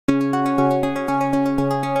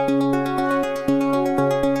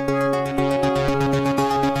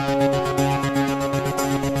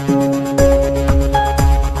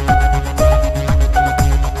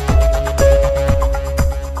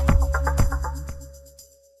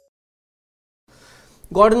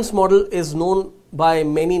Gordon's model is known by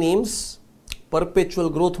many names: perpetual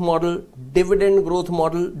growth model, dividend growth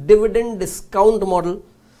model, dividend discount model,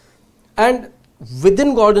 and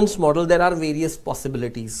within Gordon's model there are various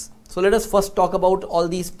possibilities. So let us first talk about all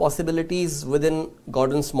these possibilities within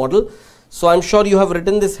Gordon's model. So I'm sure you have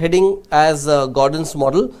written this heading as Gordon's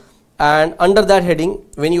model, and under that heading,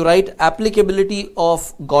 when you write applicability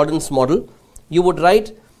of Gordon's model, you would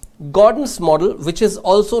write Gordon's model, which is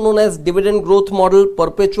also known as dividend growth model,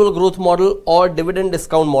 perpetual growth model, or dividend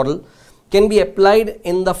discount model, can be applied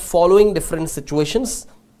in the following different situations.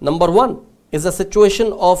 Number one is a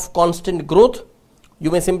situation of constant growth.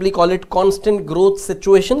 You may simply call it constant growth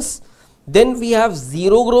situations. Then we have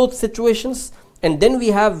zero growth situations, and then we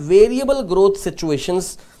have variable growth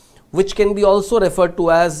situations, which can be also referred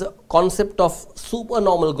to as concept of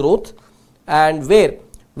supernormal growth, and where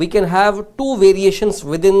we can have two variations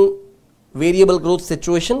within variable growth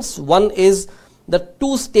situations. One is the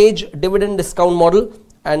two-stage dividend discount model,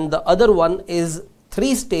 and the other one is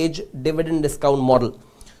three-stage dividend discount model.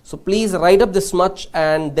 So please write up this much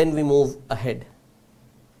and then we move ahead.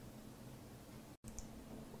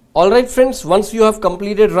 Alright friends, once you have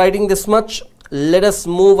completed writing this much, let us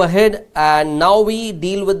move ahead, and now we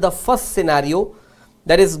deal with the first scenario,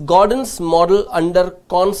 that is Gordon's model under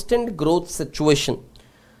constant growth situation.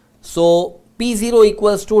 So P0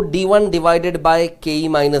 equals to D1 divided by KE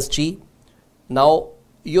minus G. Now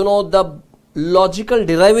you know the logical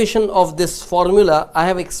derivation of this formula I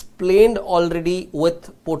have explained already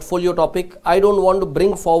with portfolio topic. I don't want to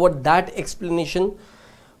bring forward that explanation,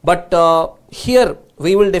 but here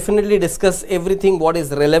we will definitely discuss everything what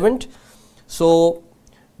is relevant. So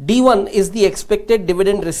D1 is the expected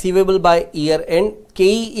dividend receivable by year end,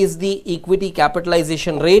 KE is the equity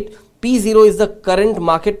capitalization rate, P0 is the current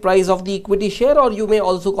market price of the equity share, or you may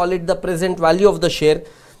also call it the present value of the share,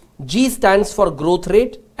 G stands for growth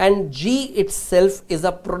rate, and G itself is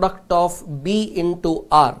a product of B into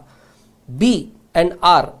R. B and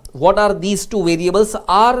R, what are these two variables?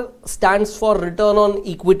 R stands for return on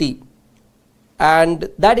equity, and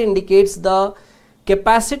that indicates the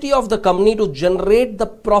capacity of the company to generate the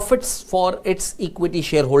profits for its equity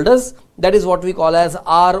shareholders. That is what we call as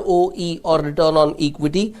ROE, or return on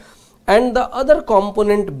equity. And the other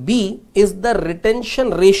component B is the retention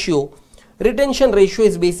ratio. Retention ratio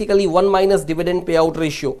is basically 1 minus dividend payout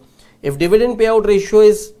ratio. If dividend payout ratio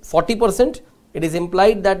is 40%, it is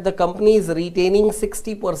implied that the company is retaining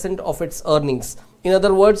 60% of its earnings. In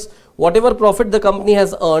other words, whatever profit the company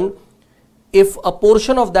has earned, if a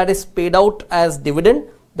portion of that is paid out as dividend,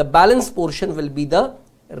 the balance portion will be the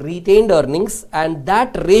retained earnings, and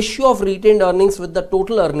that ratio of retained earnings with the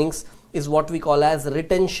total earnings is what we call as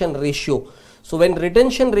retention ratio. So when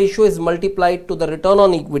retention ratio is multiplied to the return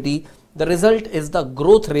on equity, the result is the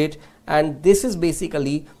growth rate, and this is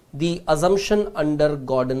basically the assumption under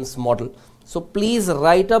Gordon's model. So please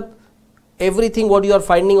write up everything what you are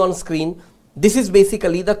finding on screen. This is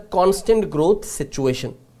basically the constant growth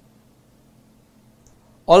situation.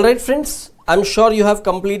 Alright friends, I'm sure you have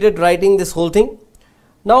completed writing this whole thing.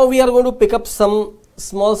 Now we are going to pick up some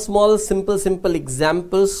small simple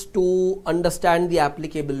examples to understand the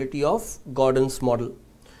applicability of Gordon's model.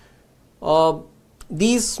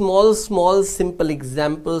 These small simple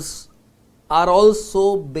examples are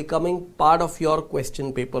also becoming part of your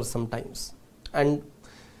question paper sometimes, and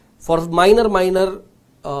for minor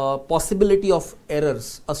possibility of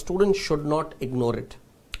errors, a student should not ignore it,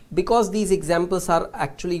 because these examples are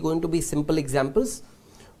actually going to be simple examples.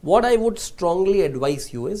 What I would strongly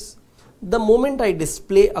advise you is, the moment I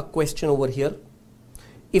display a question over here,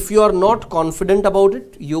 if you are not confident about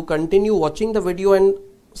it, you continue watching the video and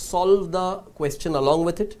solve the question along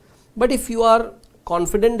with it. But if you are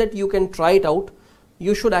confident that you can try it out,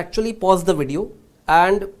 you should actually pause the video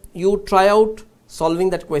and you try out solving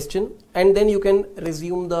that question, and then you can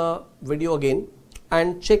resume the video again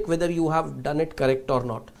and check whether you have done it correct or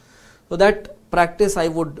not. So that practice I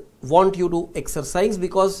would want you to exercise,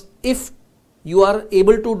 because if you are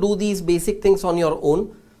able to do these basic things on your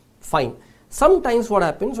own, fine. Sometimes what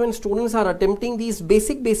happens when students are attempting these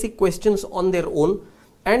basic questions on their own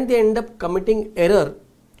and they end up committing error,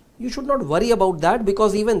 you should not worry about that,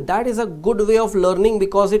 because even that is a good way of learning,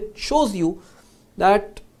 because it shows you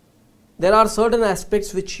that there are certain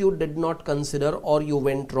aspects which you did not consider or you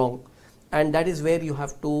went wrong, and that is where you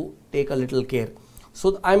have to take a little care.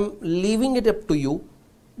 So I'm leaving it up to you.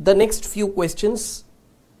 The next few questions,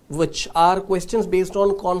 which are questions based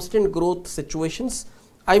on constant growth situations,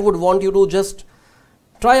 I would want you to just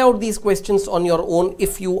try out these questions on your own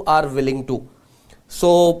if you are willing to.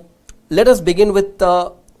 So let us begin with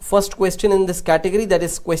the first question in this category, that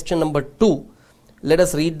is question number 2. Let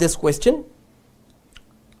us read this question.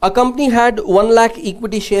 A company had 1 lakh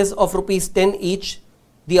equity shares of rupees 10 each.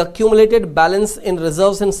 The accumulated balance in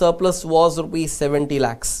reserves and surplus was rupees 70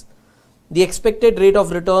 lakhs. The expected rate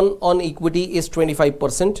of return on equity is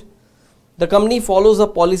 25%. The company follows a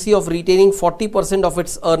policy of retaining 40% of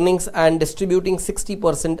its earnings and distributing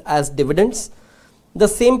 60% as dividends. The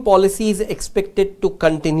same policy is expected to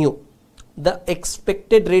continue. The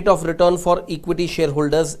expected rate of return for equity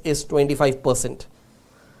shareholders is 25%.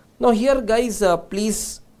 Now here guys,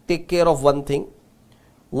 please take care of one thing.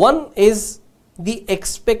 One is the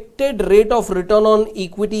expected rate of return on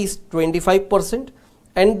equity is 25%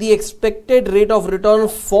 and the expected rate of return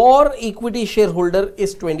for equity shareholder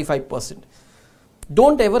is 25%.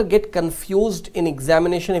 Don't ever get confused in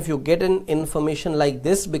examination if you get an information like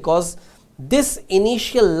this, because this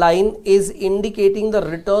initial line is indicating the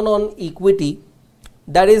return on equity,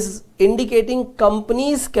 that is indicating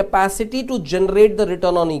company's capacity to generate the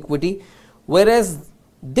return on equity, whereas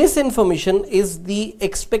this information is the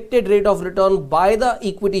expected rate of return by the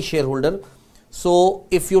equity shareholder. So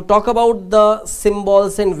if you talk about the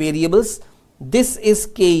symbols and variables, this is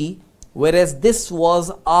KE, whereas this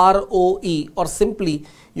was ROE, or simply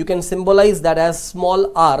you can symbolize that as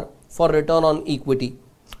small r for return on equity.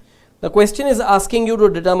 The question is asking you to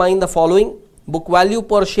determine the following: book value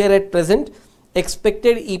per share at present,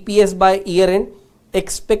 expected EPS by year end,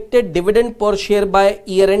 expected dividend per share by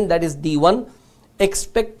year end, that is D1,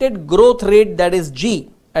 expected growth rate, that is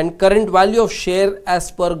G, and current value of share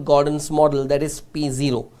as per Gordon's model, that is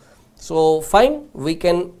P0. So fine, we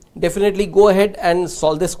can definitely go ahead and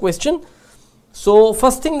solve this question. So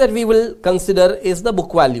first thing that we will consider is the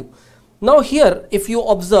book value. Now here, if you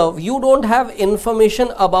observe, you don't have information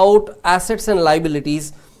about assets and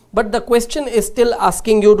liabilities, but the question is still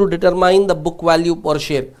asking you to determine the book value per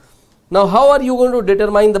share. Now how are you going to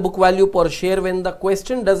determine the book value per share when the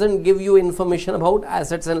question doesn't give you information about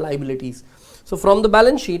assets and liabilities? So from the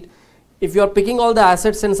balance sheet, if you are picking all the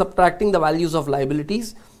assets and subtracting the values of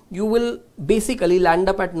liabilities, you will basically land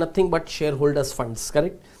up at nothing but shareholders funds,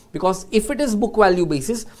 correct? Because if it is book value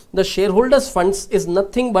basis, the shareholders funds is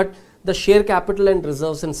nothing but the share capital and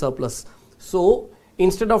reserves and surplus. So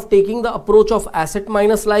instead of taking the approach of asset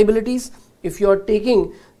minus liabilities, if you are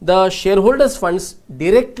taking the shareholders funds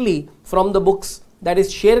directly from the books, that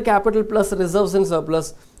is share capital plus reserves and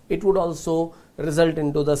surplus, it would also result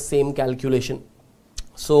into the same calculation.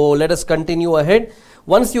 So let us continue ahead.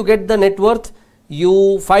 Once you get the net worth,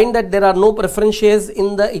 you find that there are no preference shares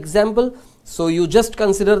in the example. So you just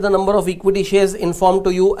consider the number of equity shares informed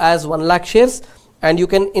to you as 1 lakh shares, and you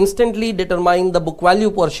can instantly determine the book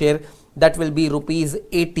value per share, that will be rupees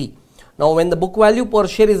 80. Now when the book value per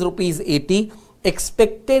share is rupees 80,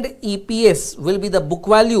 expected EPS will be the book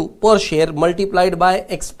value per share multiplied by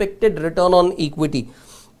expected return on equity.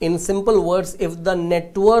 In simple words, if the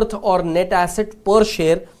net worth or net asset per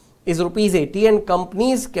share is rupees 80 and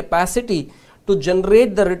company's capacity to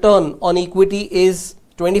generate the return on equity is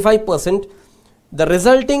 25%, the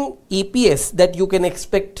resulting EPS that you can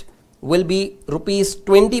expect will be rupees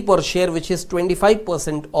 20 per share, which is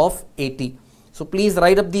 25% of 80. So please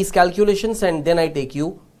write up these calculations and then I take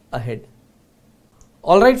you ahead.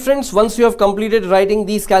 Alright friends, once you have completed writing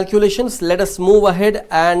these calculations, let us move ahead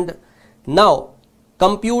and now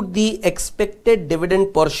compute the expected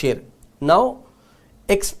dividend per share. Now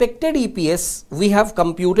expected EPS we have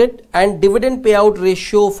computed and dividend payout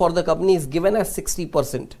ratio for the company is given as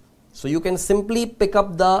 60%. So you can simply pick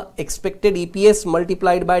up the expected EPS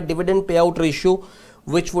multiplied by dividend payout ratio,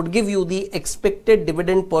 which would give you the expected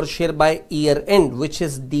dividend per share by year end, which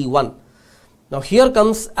is D1. Now here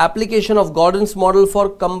comes application of Gordon's model for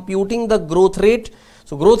computing the growth rate.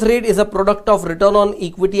 So growth rate is a product of return on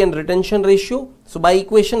equity and retention ratio. So by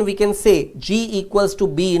equation we can say G equals to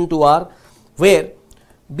B into R, where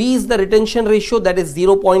B is the retention ratio, that is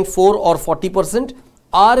 0.4 or 40%.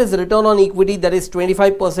 R is return on equity, that is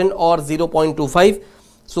 25% or 0.25.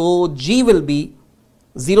 So G will be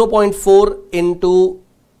 0.4 into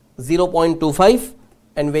 0.25,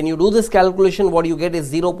 and when you do this calculation, what you get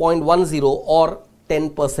is 0.10 or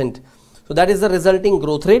 10%. So that is the resulting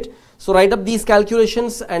growth rate. So write up these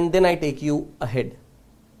calculations and then I take you ahead.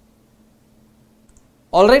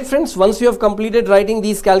 Alright friends, once you have completed writing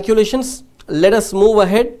these calculations, let us move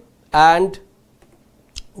ahead and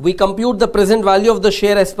we compute the present value of the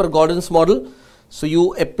share as per Gordon's model. So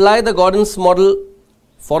you apply the Gordon's model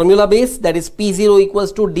formula base, that is P0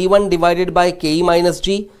 equals to D1 divided by KE minus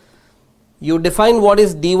G. You define what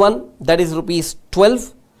is D1, that is rupees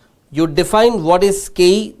 12. You define what is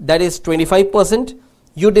KE, that is 25%.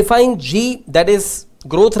 You define G, that is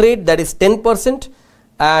growth rate, that is 10%.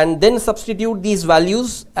 and then substitute these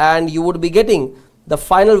values, and you would be getting the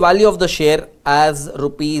final value of the share as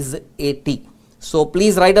rupees 80. So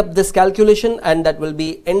please write up this calculation, and that will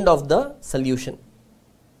be end of the solution.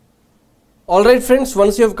 Alright friends,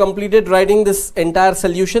 once you have completed writing this entire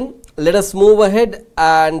solution, let us move ahead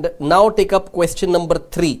and now take up question number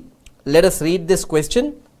 3. Let us read this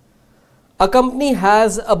question. A company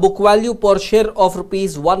has a book value per share of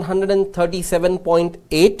rupees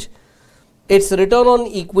 137.8. Its return on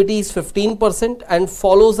equity is 15% and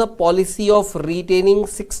follows a policy of retaining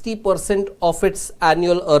 60% of its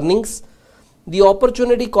annual earnings. The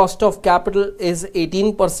opportunity cost of capital is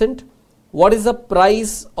 18%. What is the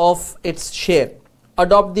price of its share?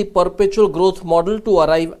 Adopt the perpetual growth model to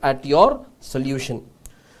arrive at your solution.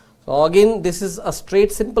 So again, this is a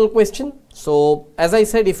straight simple question. So as I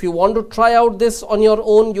said, if you want to try out this on your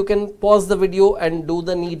own, you can pause the video and do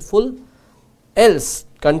the needful. Else,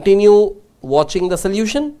 continue watching the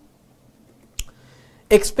solution.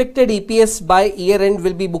 Expected EPS by year end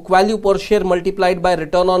will be book value per share multiplied by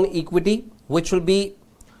return on equity, which will be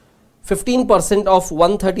 15% of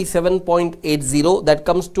 137.80, that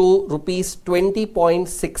comes to rupees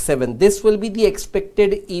 20.67. This will be the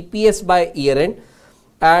expected EPS by year end,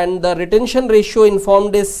 and the retention ratio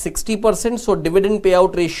informed is 60%, so dividend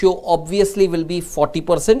payout ratio obviously will be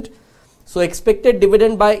 40%. So expected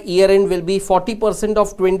dividend by year end will be 40%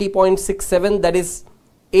 of 20.67, that is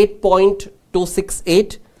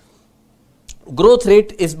 8.268. Growth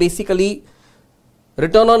rate is basically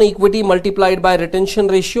return on equity multiplied by retention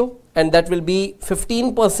ratio, and that will be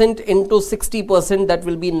 15% into 60%, that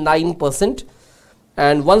will be 9%.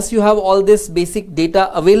 And once you have all this basic data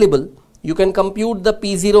available, you can compute the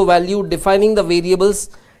P0 value defining the variables.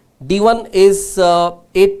 D1 is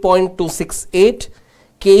 8.268,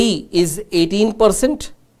 KE is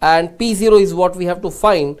 18%, and P0 is what we have to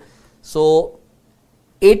find. So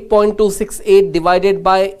 8.268 divided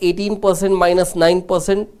by 18% minus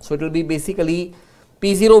 9%, so it will be basically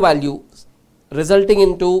P0 value resulting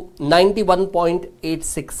into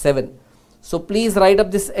 91.867. So please write up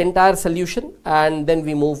this entire solution and then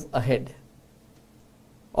we move ahead.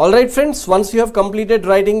 Alright friends, once you have completed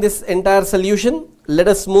writing this entire solution, let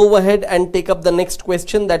us move ahead and take up the next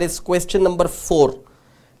question, that is question number 4.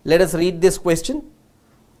 Let us read this question.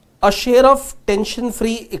 A share of Tension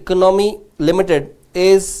Free Economy Limited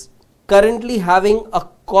is currently having a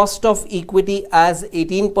cost of equity as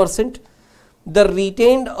 18%. The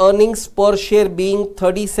retained earnings per share being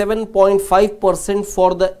 37.5%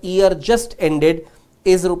 for the year just ended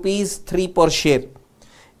is rupees 3 per share.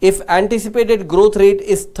 If anticipated growth rate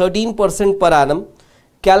is 13% per annum,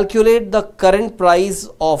 calculate the current price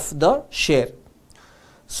of the share.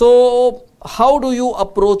 So how do you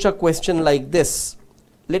approach a question like this?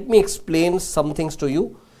 Let me explain some things to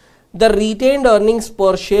you. The retained earnings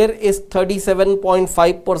per share is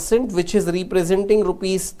 37.5%, which is representing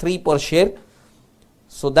rupees 3 per share.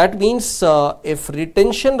 So that means if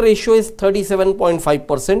retention ratio is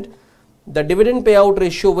 37.5%, the dividend payout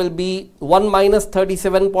ratio will be 1 minus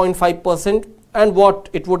 37.5%, and what?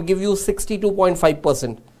 It would give you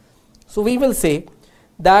 62.5%. So we will say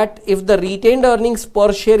that if the retained earnings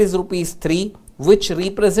per share is rupees 3, which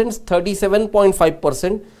represents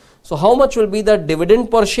 37.5%, so how much will be the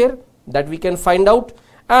dividend per share? That we can find out,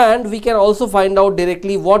 and we can also find out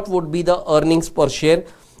directly what would be the earnings per share.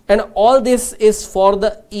 And all this is for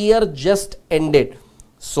the year just ended.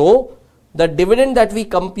 So the dividend that we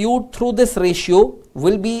compute through this ratio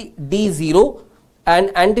will be D0,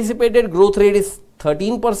 and anticipated growth rate is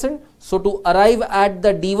 13%. So to arrive at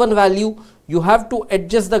the D1 value, you have to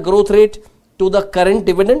adjust the growth rate to the current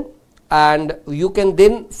dividend, and you can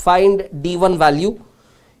then find D1 value.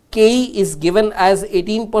 KE is given as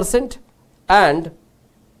 18% and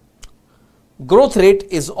growth rate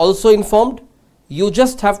is also informed. You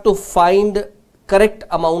just have to find correct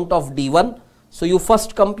amount of D1. So you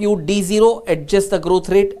first compute D0, adjust the growth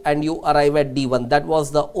rate, and you arrive at D1. That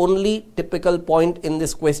was the only typical point in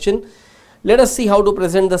this question. Let us see how to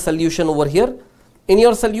present the solution over here. In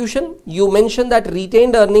your solution, you mention that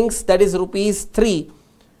retained earnings, that is rupees 3,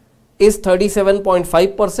 is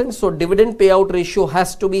 37.5%. So dividend payout ratio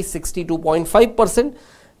has to be 62.5%.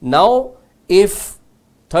 Now if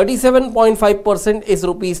 37.5% is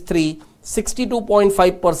rupees 3,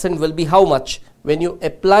 62.5% will be how much? When you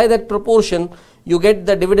apply that proportion, you get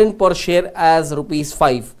the dividend per share as rupees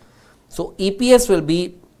 5. So EPS will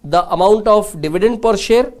be the amount of dividend per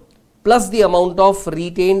share plus the amount of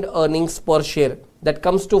retained earnings per share. That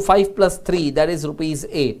comes to 5 plus 3, that is rupees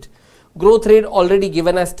 8. Growth rate already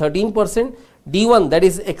given as 13%. D1, that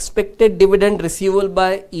is expected dividend receivable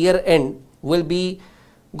by year end, will be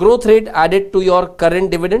growth rate added to your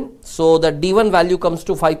current dividend. So the D1 value comes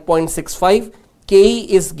to 5.65. KE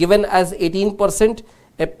is given as 18%.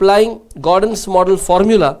 Applying Gordon's model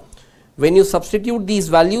formula, when you substitute these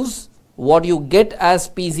values, what you get as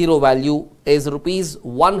P0 value is rupees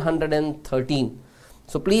 113.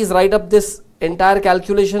 So please write up this entire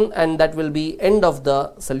calculation, and that will be end of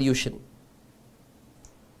the solution.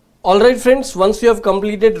 Alright friends, once you have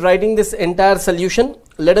completed writing this entire solution,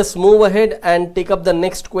 let us move ahead and take up the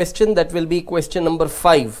next question. That will be question number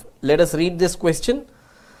 5. Let us read this question.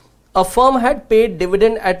 A firm had paid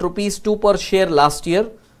dividend at rupees 2 per share last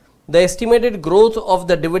year. The estimated growth of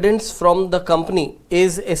the dividends from the company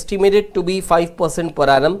is estimated to be 5% per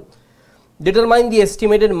annum. Determine the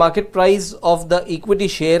estimated market price of the equity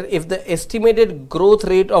share if the estimated growth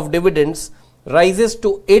rate of dividends rises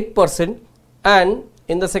to 8% and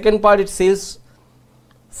in the second part it says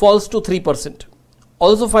falls to 3%.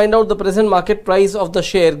 Also find out the present market price of the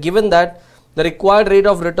share given that the required rate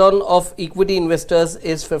of return of equity investors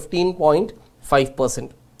is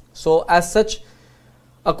 15.5%. So as such,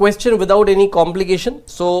 a question without any complication.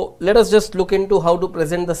 So let us just look into how to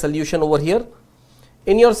present the solution over here.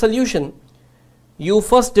 In your solution, you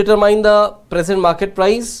first determine the present market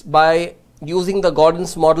price by using the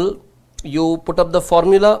Gordon's model. You put up the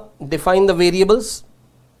formula, define the variables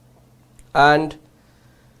and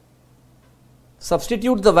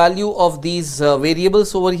substitute the value of these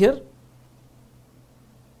variables over here.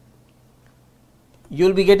 You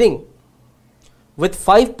will be getting, with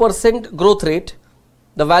 5% growth rate,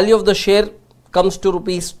 the value of the share comes to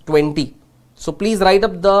rupees 20. So please write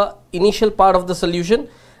up the initial part of the solution,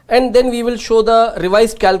 and then we will show the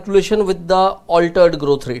revised calculation with the altered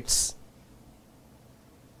growth rates.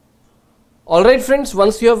 Alright friends,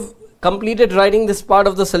 once you have completed writing this part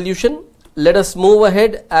of the solution, let us move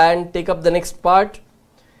ahead and take up the next part.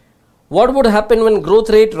 What would happen when growth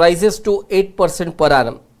rate rises to 8% per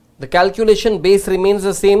annum? The calculation base remains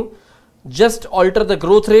the same, just alter the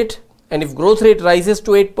growth rate, and if growth rate rises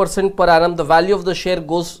to 8% per annum, the value of the share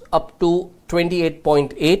goes up to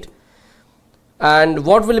 28.8. And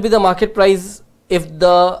what will be the market price if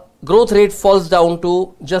the growth rate falls down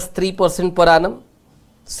to just 3% per annum?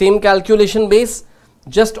 Same calculation base,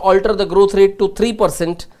 just alter the growth rate to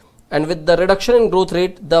 3%, and with the reduction in growth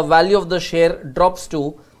rate, the value of the share drops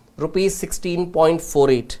to rupees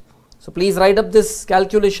 16.48. So please write up this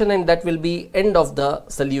calculation, and that will be end of the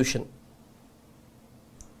solution.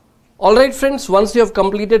 Alright friends, once you have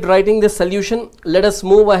completed writing this solution, let us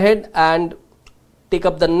move ahead and take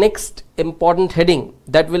up the next important heading.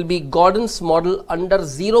 That will be Gordon's model under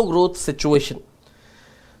zero growth situation.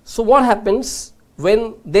 So what happens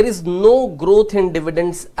when there is no growth in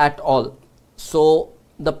dividends at all? So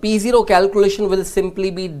the P0 calculation will simply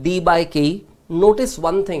be D by K. Notice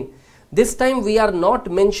one thing. This time we are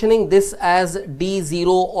not mentioning this as D0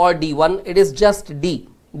 or D1. It is just D.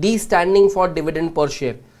 D standing for dividend per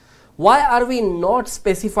share. Why are we not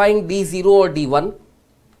specifying D0 or D1?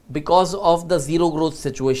 Because of the zero growth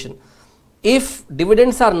situation. If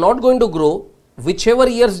dividends are not going to grow, whichever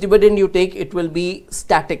year's dividend you take, it will be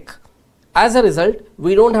static. As a result,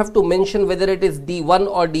 we don't have to mention whether it is D1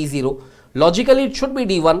 or D0. Logically, it should be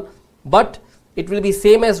D1, but it will be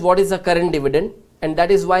same as what is the current dividend, and that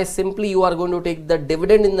is why simply you are going to take the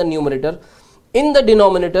dividend in the numerator. In the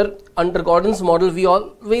denominator, under Gordon's model, we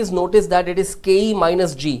always notice that it is KE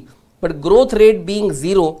minus G, but growth rate being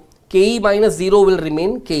 0, KE minus 0 will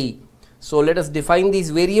remain KE. So let us define these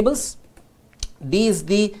variables. D is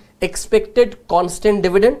the expected constant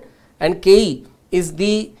dividend, and KE is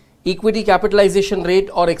the equity capitalization rate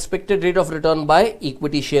or expected rate of return by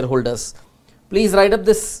equity shareholders. Please write up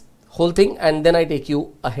this whole thing, and then I take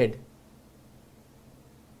you ahead.